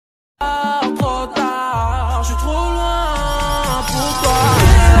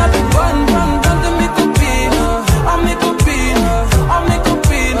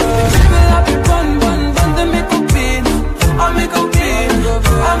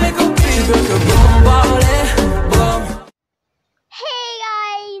Hey guys,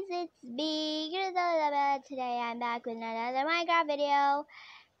 it's me, Griselda. Today I'm back with another Minecraft video,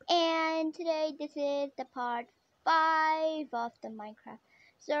 and today this is the part 5 of the Minecraft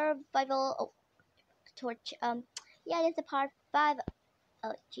survival. Oh, torch. Yeah, this is the part 5.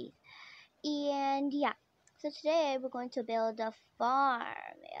 Oh, jeez. And yeah, so today we're going to build a farm.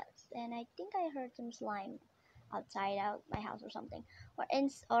 Yes, and I think I heard some slime outside out my house or something,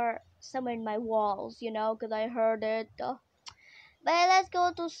 or somewhere in my walls, because I heard it. But let's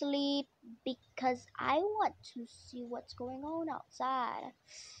go to sleep because I want to see what's going on outside.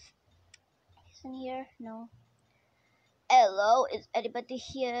 Isn't here? No. Hello, is anybody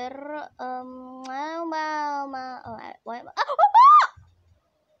here? Why am I?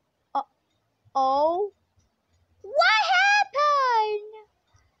 Oh, oh, what happened?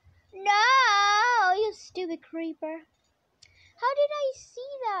 No, you stupid creeper. How did I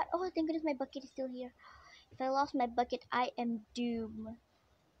see that? Oh, thank goodness my bucket is still here. If I lost my bucket, I am doomed.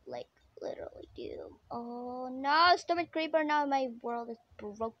 Like, literally doomed. Oh, no, stupid creeper. Now my world is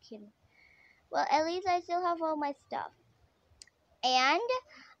broken. Well, at least I still have all my stuff. And,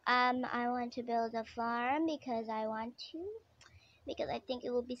 I want to build a farm because I want to. Because I think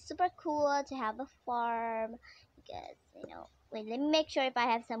it would be super cool to have a farm. Because, wait, let me make sure if I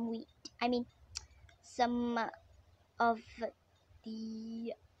have some wheat. I mean, some of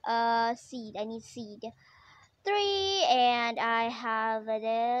the seed. I need seed. 3, and I have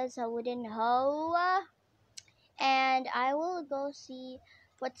this a wooden hoe, and I will go see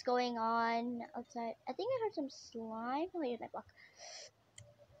what's going on outside. I think I heard some slime. Oh, here's my block.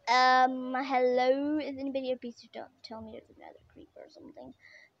 Hello, is anybody here? Please don't tell me there's another creeper or something,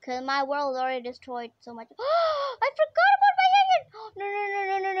 cause my world already destroyed so much. I forgot about my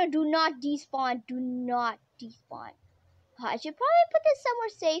iron. No! Do not despawn. Do not despawn. I should probably put this somewhere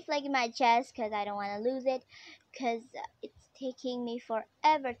safe, like in my chest, because I don't want to lose it, because it's taking me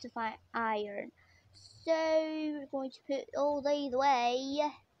forever to find iron. So we're going to put all these away,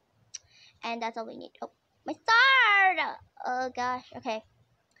 and that's all we need. Oh, my sword! Oh gosh, okay.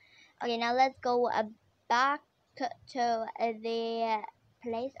 Okay, now let's go back to the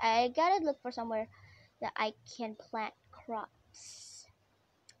place. I gotta look for somewhere that I can plant crops.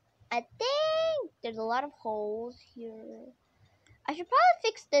 I think there's a lot of holes here. I should probably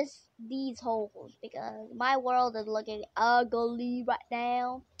fix these holes because my world is looking ugly right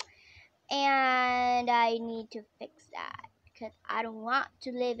now, and I need to fix that because I don't want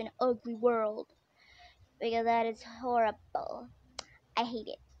to live in an ugly world because that is horrible. I hate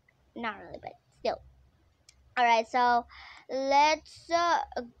it. Not really, but still. Alright, so let's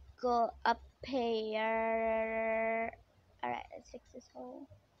go up here. Alright, let's fix this hole.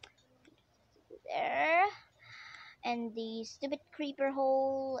 There. And the stupid creeper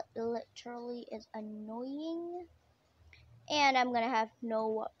hole literally is annoying. And I'm gonna have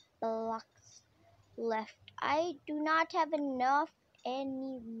no blocks left. I do not have enough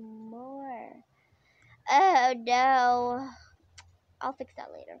anymore. Oh no. I'll fix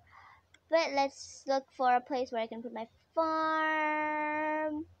that later. But let's look for a place where I can put my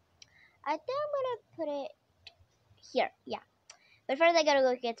farm. I think I'm gonna put it here. Yeah. But first I gotta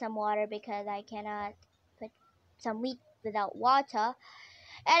go get some water because I cannot put some wheat without water. And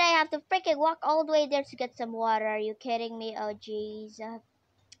I have to freaking walk all the way there to get some water. Are you kidding me? Oh, jeez. Just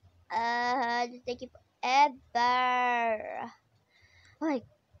take you forever. Oh my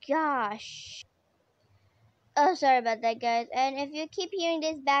gosh. Oh, sorry about that, guys. And if you keep hearing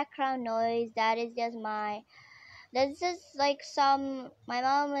this background noise, that is just this is like my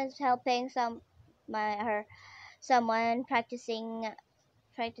mom is helping someone practicing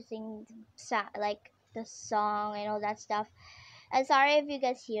like the song and all that stuff. And sorry if you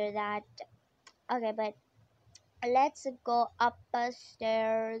guys hear that. Okay, but let's go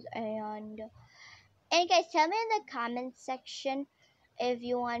upstairs and guys, tell me in the comment section if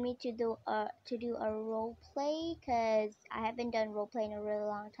you want me to do a role play, because I haven't done role play in a really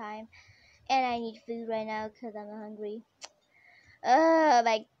long time and I need food right now because I'm hungry. Oh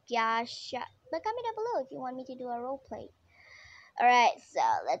my gosh, but comment down below if you want me to do a role play. Alright, so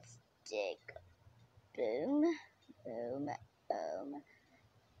let's dig. Boom, boom, boom,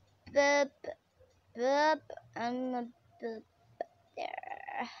 boop, boop, and boop.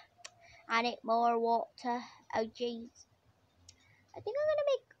 There. I need more water. Oh jeez. I think I'm gonna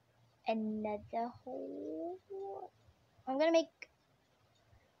make another hole. I'm gonna make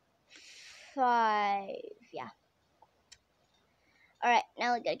 5. Yeah. Alright,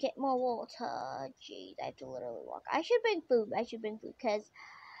 now I gotta get more water. Jeez, I have to literally walk. I should bring food. Because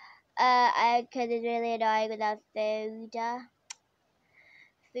it's really annoying without food.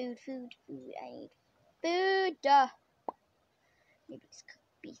 food. I need food. Maybe this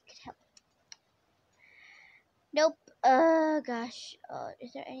bee could help. Nope. Gosh.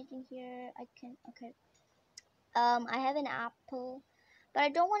 Is there anything here I can? Okay. I have an apple, but I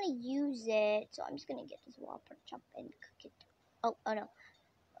don't want to use it, so I'm just gonna get this Whopper chop and cook it. Oh no.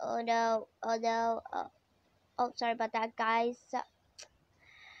 Oh no. Oh no. Oh, sorry about that, guys.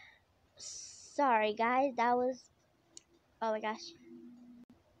 Sorry, guys. That was. Oh my gosh.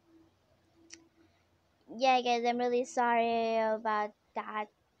 Yeah, guys. I'm really sorry about that.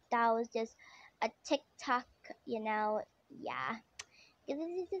 That was just a TikTok, Yeah. Because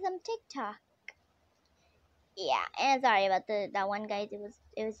this is some TikTok. Yeah, and sorry about that one, guys. It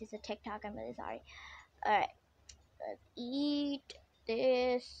was just a TikTok. I'm really sorry. All right. Let's eat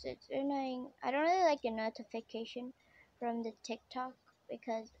this. It's annoying. I don't really like the notification from the TikTok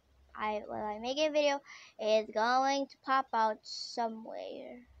because when I make a video, it's going to pop out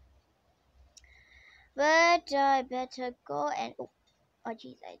somewhere. But I better go and oh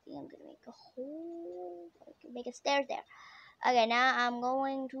jeez, I think I'm gonna make a hole. I can make a stairs there. Okay, now I'm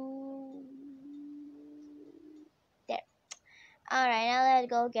going to there. All right, now let's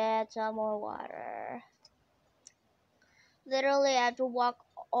go get some more water. Literally, I have to walk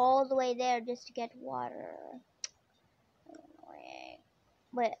all the way there just to get water. Annoying.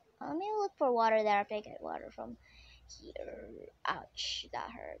 But let me look for water there after I get water from here. Ouch, that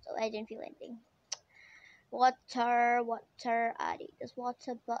hurt. So I didn't feel anything. Water. I need this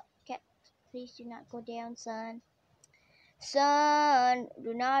water bucket. Please do not go down, son. Son,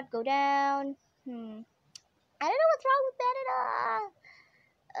 do not go down. I don't know what's wrong with that at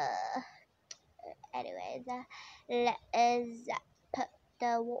all. Anyways, let's put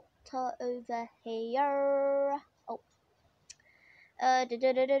the water over here. Oh,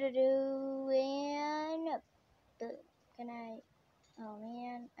 and can I? Oh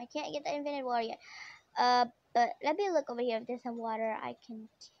man, I can't get the infinite water yet. But let me look over here if there's some water I can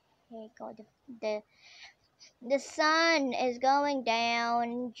take. Oh, the sun is going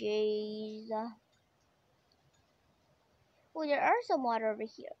down. Jeez. Oh, there are some water over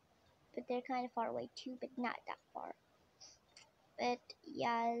here, but they're kind of far away too, but not that far. But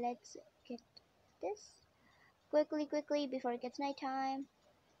yeah, let's get this quickly before it gets nighttime.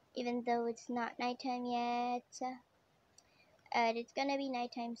 Even though it's not nighttime yet, it's gonna be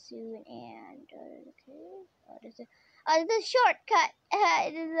nighttime soon. And okay, there's a shortcut.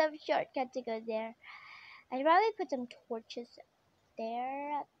 There's a shortcut to go there. I'd probably put some torches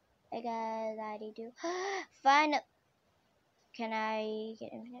there because I need to find. Can I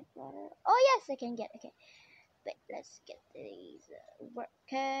get infinite water? Oh yes, I can get. Okay, but let's get these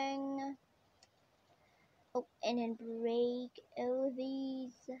working. Oh, and then break all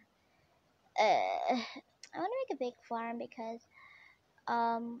these. I want to make a big farm because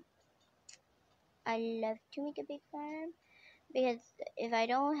I love to make a big farm because if I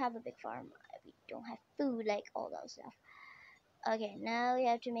don't have a big farm, we don't have food, like all those stuff. Okay, now we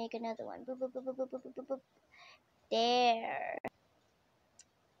have to make another one. Boop, boop, boop, boop, boop, boop, boop, boop. There.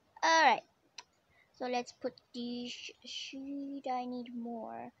 Alright. So let's put these. Should I need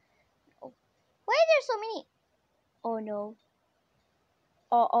more? Oh, why are there so many? Oh no.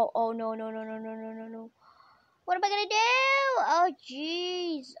 Oh no, no, no, no, no, no, no, no. What am I gonna do? Oh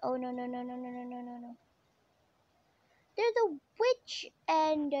jeez. Oh no, no, no, no, no, no, no, no, no. There's a witch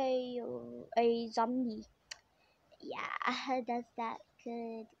and a zombie. Yeah, that's that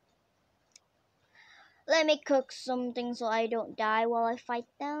good. Let me cook something so I don't die while I fight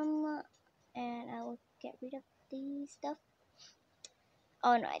them. And I will get rid of these stuff.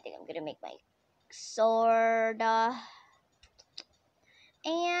 Oh no, I think I'm gonna make my sword.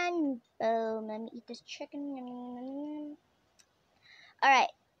 And boom, let me eat this chicken.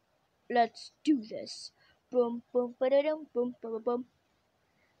 Alright, let's do this. Boom, boom, ba-da-dum, boom, boom, boom.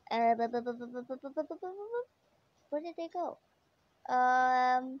 Where did they go?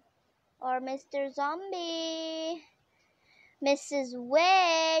 Or Mr. Zombie, Mrs.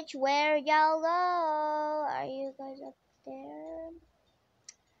 Witch, where y'all go? Are you guys up there?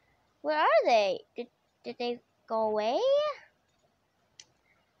 Where are they? Did they go away?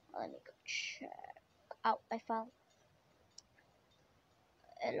 Let me go check. Oh, I found.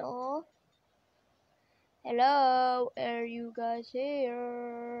 Hello? Hello? Are you guys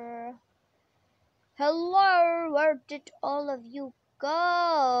here? Hello? Where did all of you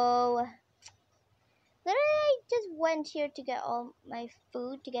go? Literally, I just went here to get all my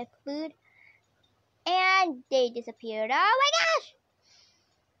food, and they disappeared. Oh my gosh!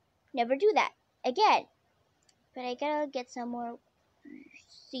 Never do that again. But I gotta get some more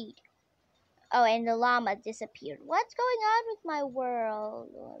seed. Oh, and the llama disappeared. What's going on with my world?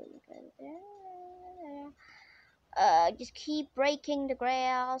 Just keep breaking the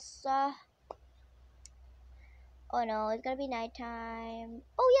grass. Oh no, it's gonna be nighttime.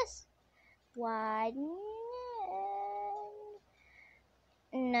 Oh yes, one.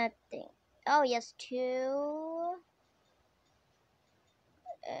 Nothing. Oh yes, two.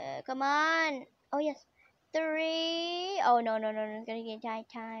 Come on. Oh yes, three. Oh no, no, no, no, it's gonna get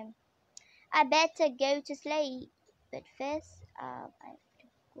nighttime. I better go to sleep. But first, I have to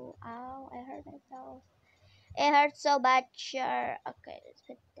go out. I hurt myself. It hurts so bad. Sure. Okay, let's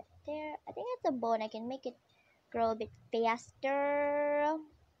put that there. I think it's a bone. I can make it grow a bit faster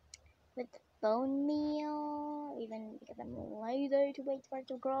with bone meal. Even because I'm lazy to wait for it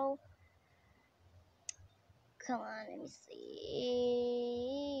to grow. Come on, let me see.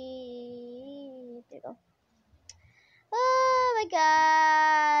 There we go. Oh my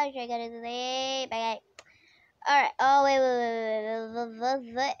gosh, I gotta sleep. Okay. Alright. Oh, wait.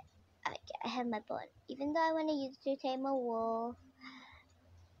 Okay, I have my bone. Even though I want to use it to tame a wolf,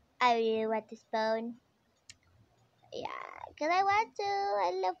 I really want this bone. Yeah, because I want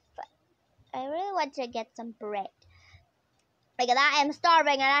to. I really want to get some bread. Because I am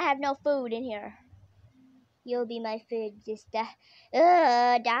starving and I have no food in here. You'll be my food, sister.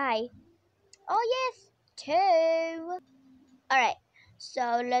 Die. Oh, yes. Two. Alright,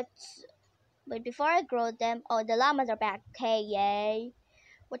 so let's. But before I grow them. Oh, the llamas are back. Okay, yay.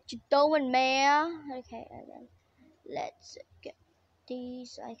 What you doing, man? Okay, and then let's get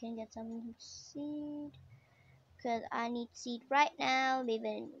these. I can get some seed. Because I need seed right now.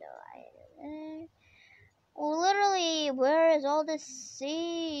 Even though I. Literally, where is all this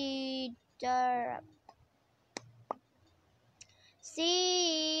seed?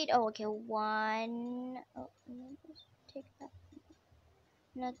 Seed. Oh, okay, one. Oh, just take that.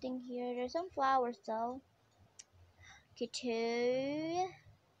 Nothing here. There's some flowers though. Okay, two,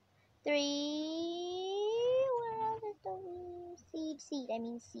 three. Where else is the seed? I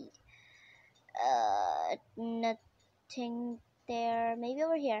mean seed. Nothing there. Maybe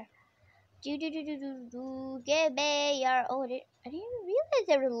over here. Get bear. Oh, I didn't even realize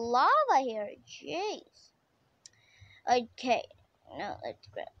there was lava here. Jeez. Okay. Now let's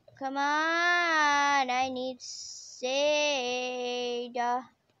grab. Come on. I need seed. Oh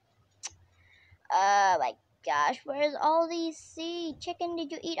my gosh. Where's all these seeds? Chicken,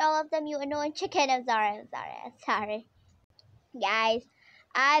 did you eat all of them? You annoying chicken. I'm sorry. Guys,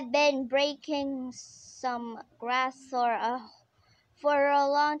 I've been breaking some grass for a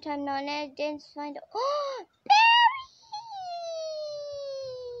long time now, and I didn't find. Oh, berries!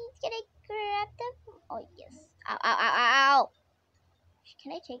 Can I grab them? Oh yes. Ow, ow, ow, ow, ow!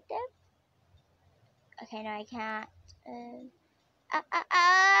 Can I take them? Okay, no, I can't. Ow, ow,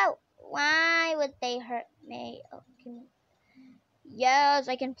 ow! Why would they hurt me? Oh, yes,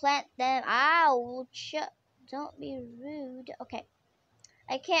 I can plant them. Ouch! Don't be rude. Okay,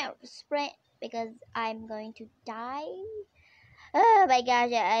 I can't sprint because I'm going to die. Oh my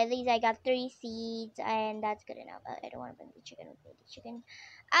gosh, at least I got 3 seeds and that's good enough. I don't want to bring the chicken with me. The chicken.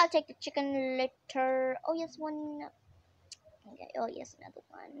 I'll take the chicken litter. Oh yes, one. Okay, oh yes, another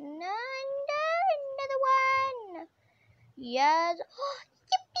one. Another one. Yes. Oh,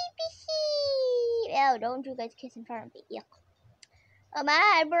 yippee. Oh, don't you guys kiss in front of me. Yuck. Oh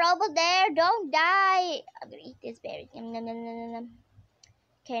man, we're almost there. Don't die. I'm gonna eat this berry. Nom, nom, nom, nom, nom.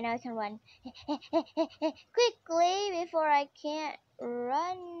 Okay, now I can run. Quickly before I can't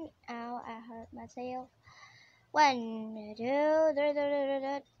run. Ow, I hurt myself. 1, 2, and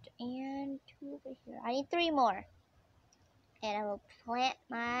 2 over here. I need 3 more. And I will plant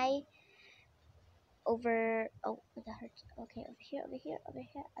my over. Oh, that hurts. Okay, over here.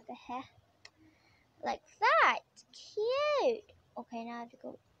 Like that. Cute. Okay, now I have to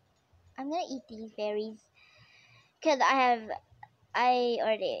go. I'm gonna eat these berries. Because I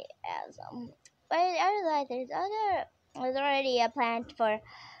already have some. But I realize there's already a plant for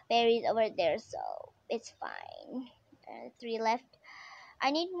berries over there, so it's fine. 3 left.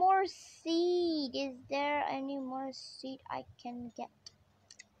 I need more seed. Is there any more seed I can get?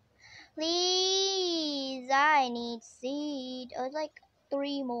 Please, I need seed. Oh, it's like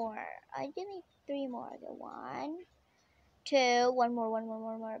 3 more. I give me 3 more. Okay, 1, 2, one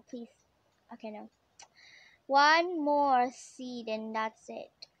more. Please. Okay, no. 1 more seed and that's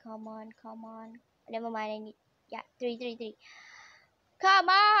it. Come on. Never mind. I need. Yeah, 3. Come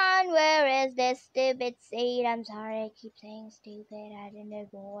on, where is this stupid seed? I'm sorry, I keep saying stupid. I don't know,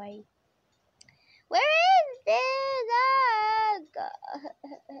 boy. Where is this?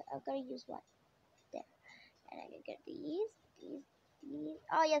 I'm gonna use one. There. And I can get these.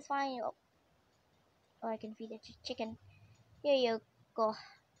 Oh, yes, fine. Oh. Or I can feed it to chicken. Here you go.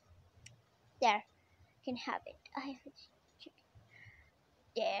 There. You can have it. I have a chicken.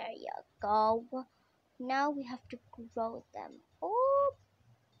 There you go. Now we have to grow them. Oh,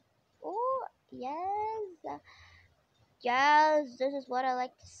 oh, yes. Yes, this is what I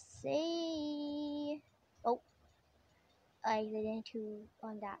like to say. Oh, I didn't do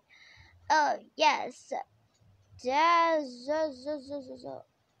on that. Oh, yes. Yes.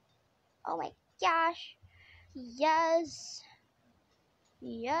 Oh my gosh. Yes.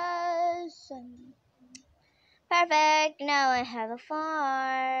 Yes. Perfect. Now I have a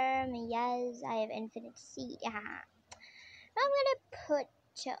farm. Yes, I have infinite seed. I'm gonna put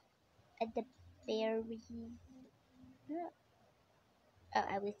the berries. Oh,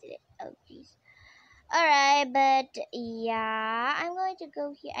 I wasted it. Oh, jeez. Alright, but yeah, I'm going to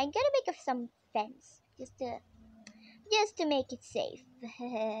go here. I'm gonna make some fence just to make it safe.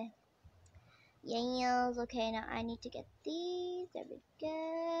 Yes. Okay, now I need to get these. There we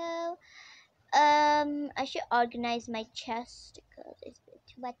go. I should organize my chest because it's a bit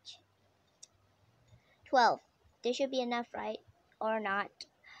too much. 12. There should be enough, right? Or not?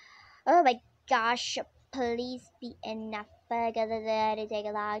 Oh my gosh! Please be enough because it take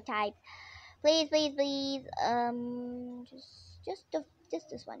a long time. Please, please, please. Just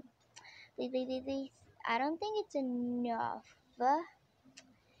this one. Please, please, please, please. I don't think it's enough.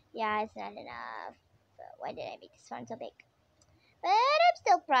 Yeah, it's not enough. Why did I make this one so big? But I'm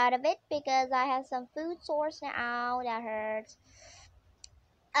still proud of it because I have some food source now. That hurts.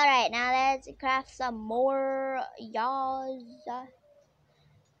 Alright, now let's craft some more yaws.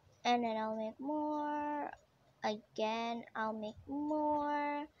 And then I'll make more. Again, I'll make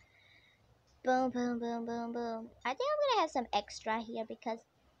more. Boom, boom, boom, boom, boom. I think I'm gonna have some extra here because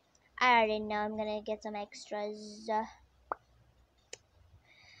I already know I'm gonna get some extras.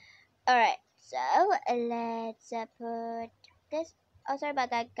 Alright, so let's put this. Oh, sorry about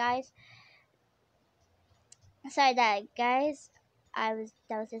that, guys. Sorry that, guys. That was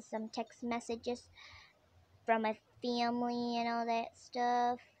just some text messages from my family and all that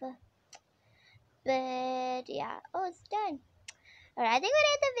stuff. But yeah, oh, it's done. Alright, I think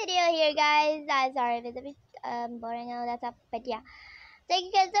we're at the video here, guys. I'm sorry if it's a bit boring and all that stuff, but yeah. Thank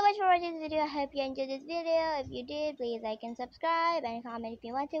you guys so much for watching this video. I hope you enjoyed this video. If you did, please like and subscribe and comment if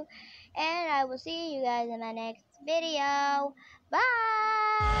you want to. And I will see you guys in my next video.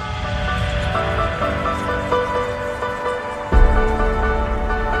 Bye!